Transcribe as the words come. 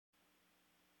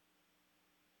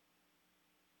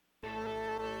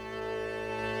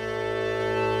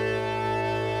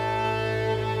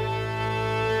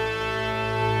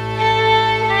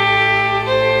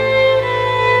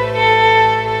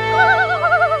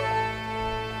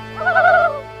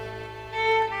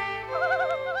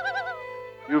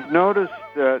noticed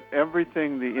that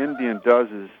everything the Indian does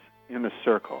is in a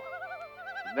circle.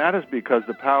 And that is because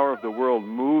the power of the world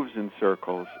moves in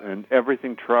circles and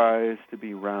everything tries to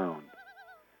be round.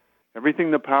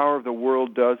 Everything the power of the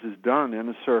world does is done in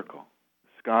a circle.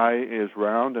 The sky is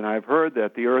round, and I've heard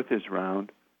that the earth is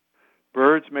round.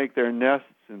 Birds make their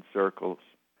nests in circles,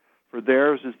 for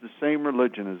theirs is the same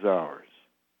religion as ours.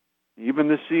 Even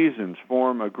the seasons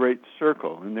form a great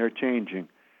circle in their changing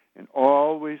and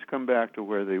always come back to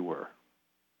where they were.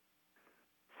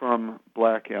 From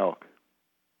Black Elk.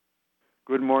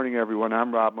 Good morning, everyone.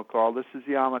 I'm Rob McCall. This is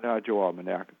the Almanagio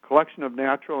Almanac, a collection of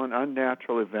natural and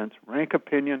unnatural events, rank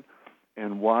opinion,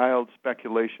 and wild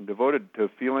speculation devoted to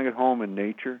feeling at home in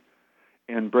nature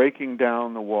and breaking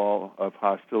down the wall of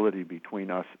hostility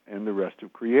between us and the rest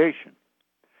of creation.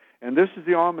 And this is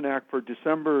the Almanac for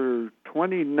December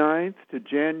 29th to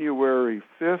January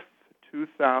 5th,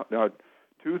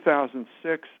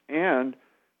 2006 and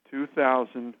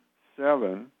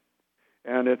 2007.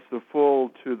 And it's the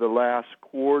full to the last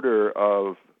quarter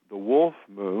of the Wolf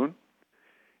Moon.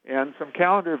 And some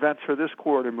calendar events for this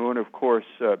quarter moon, of course,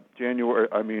 December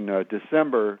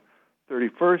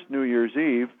 31st, New Year's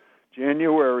Eve,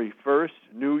 January 1st,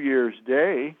 New Year's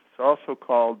Day. It's also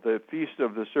called the Feast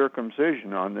of the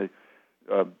Circumcision on the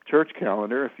church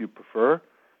calendar, if you prefer.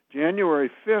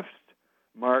 January 5th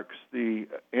marks the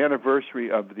anniversary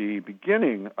of the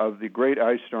beginning of the Great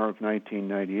Ice Storm of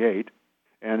 1998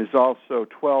 and is also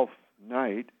 12th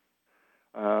night.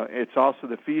 It's also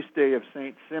the feast day of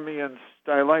St. Simeon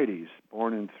Stylites,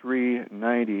 born in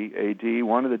 390 A.D.,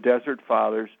 one of the Desert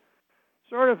Fathers,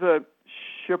 sort of a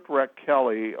shipwreck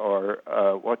Kelly, or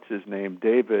what's his name,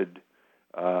 David,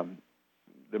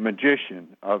 the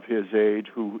magician of his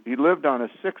age, he lived on a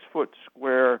 6-foot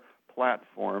square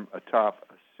platform atop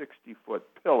a 60-foot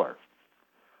pillar.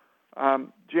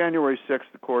 January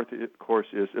 6th, of course,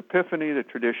 is Epiphany, the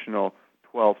traditional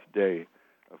 12th day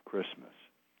of Christmas.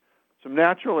 Some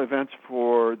natural events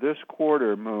for this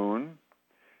quarter moon.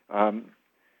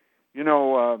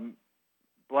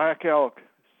 Black Elk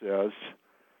says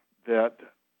that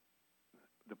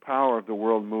the power of the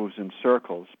world moves in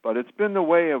circles, but it's been the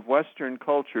way of Western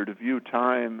culture to view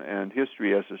time and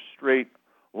history as a straight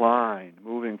line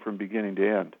moving from beginning to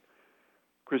end.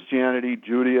 Christianity,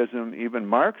 Judaism, even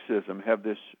Marxism have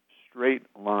this straight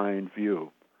line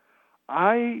view.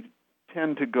 I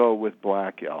tend to go with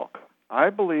Black Elk. I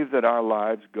believe that our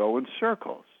lives go in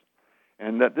circles,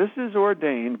 and that this is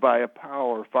ordained by a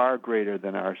power far greater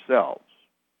than ourselves.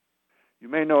 You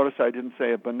may notice I didn't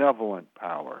say a benevolent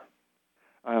power.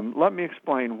 Let me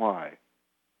explain why.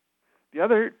 The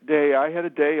other day I had a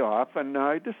day off, and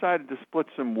I decided to split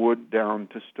some wood down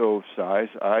to stove size.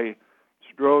 I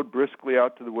strode briskly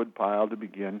out to the wood pile to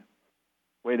begin.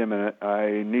 Wait a minute,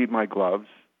 I need my gloves.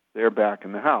 They're back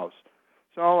in the house.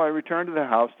 So I returned to the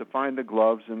house to find the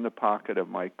gloves in the pocket of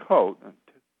my coat. And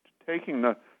taking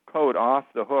the coat off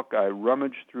the hook, I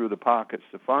rummaged through the pockets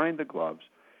to find the gloves,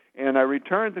 and I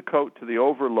returned the coat to the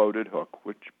overloaded hook,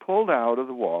 which pulled out of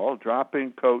the wall,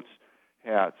 dropping coats,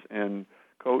 hats, and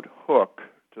coat hook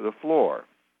to the floor.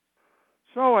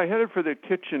 So I headed for the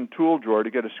kitchen tool drawer to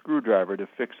get a screwdriver to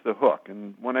fix the hook.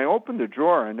 And when I opened the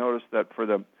drawer, I noticed that for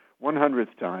the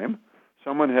 100th time,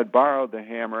 someone had borrowed the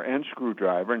hammer and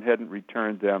screwdriver and hadn't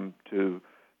returned them to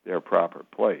their proper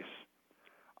place.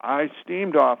 I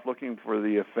steamed off looking for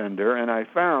the offender, and I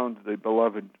found the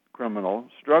beloved criminal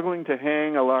struggling to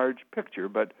hang a large picture,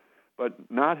 but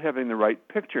not having the right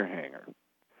picture hanger.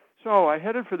 So I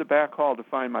headed for the back hall to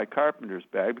find my carpenter's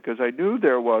bag because I knew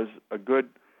there was a good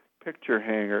picture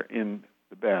hanger in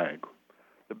the bag.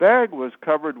 The bag was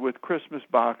covered with Christmas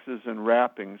boxes and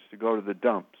wrappings to go to the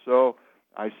dump, so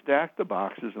I stacked the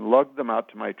boxes and lugged them out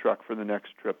to my truck for the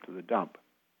next trip to the dump.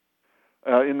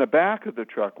 In the back of the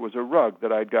truck was a rug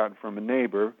that I'd gotten from a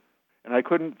neighbor, and I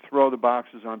couldn't throw the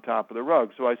boxes on top of the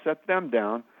rug, so I set them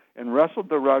down and wrestled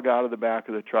the rug out of the back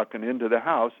of the truck and into the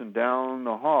house and down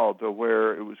the hall to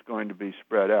where it was going to be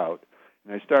spread out.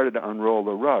 And I started to unroll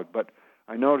the rug, but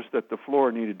I noticed that the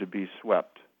floor needed to be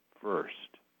swept first.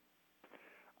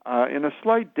 In a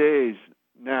slight daze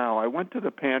now, I went to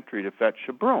the pantry to fetch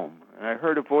a broom, and I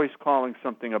heard a voice calling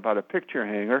something about a picture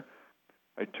hanger.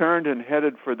 I turned and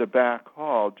headed for the back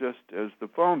hall just as the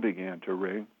phone began to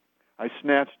ring. I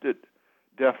snatched it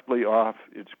deftly off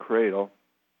its cradle.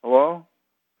 Hello?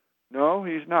 No,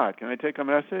 he's not. Can I take a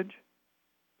message?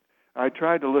 I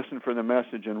tried to listen for the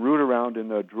message and root around in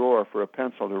the drawer for a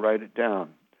pencil to write it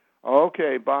down.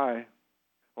 Okay, bye.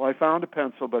 Well, I found a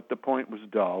pencil, but the point was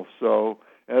dull. So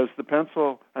as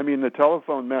the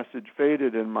telephone message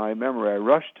faded in my memory, I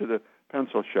rushed to the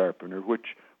pencil sharpener,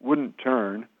 which wouldn't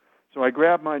turn. So I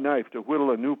grabbed my knife to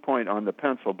whittle a new point on the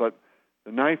pencil, but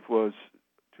the knife was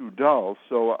too dull,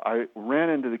 so I ran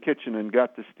into the kitchen and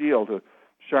got the steel to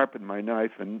sharpen my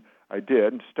knife, and I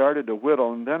did, and started to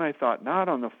whittle, and then I thought, not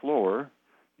on the floor,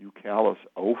 you callous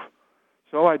oaf.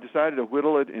 So I decided to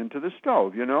whittle it into the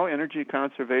stove, energy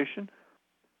conservation.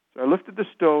 So I lifted the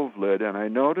stove lid, and I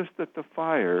noticed that the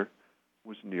fire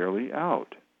was nearly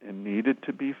out and needed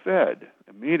to be fed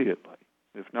immediately,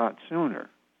 if not sooner.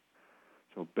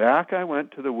 So back I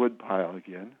went to the wood pile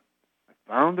again. I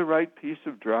found the right piece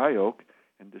of dry oak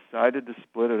and decided to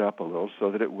split it up a little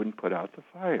so that it wouldn't put out the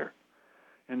fire.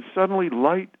 And suddenly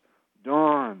light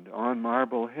dawned on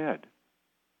Marblehead.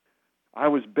 I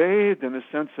was bathed in a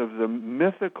sense of the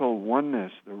mythical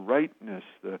oneness, the rightness,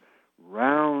 the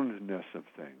roundness of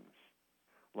things.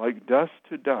 Like dust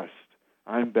to dust,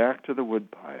 I'm back to the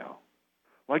woodpile.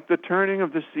 Like the turning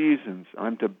of the seasons,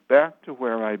 I'm back to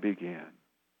where I began.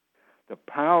 The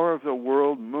power of the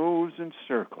world moves in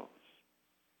circles.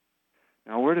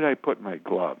 Now, where did I put my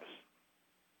gloves?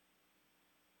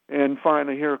 And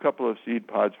finally, here are a couple of seed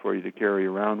pods for you to carry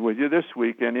around with you this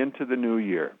week and into the new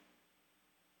year.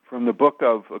 From the book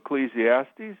of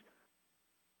Ecclesiastes, the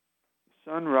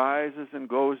sun rises and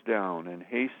goes down and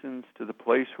hastens to the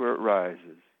place where it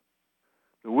rises.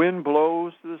 The wind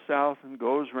blows to the south and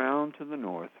goes round to the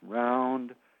north.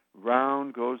 Round,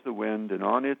 round goes the wind, and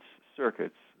on its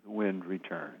circuits the wind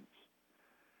returns.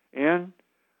 And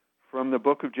from the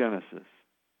book of Genesis,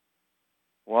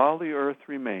 while the earth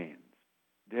remains,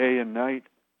 day and night,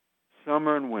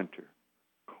 summer and winter,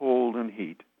 cold and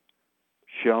heat,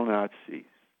 shall not cease.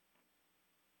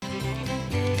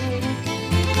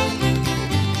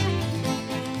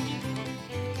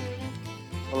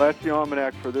 Well, that's the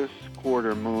almanac for this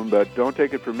quarter, Moon, but don't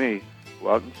take it from me.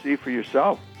 Go out and see for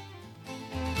yourself.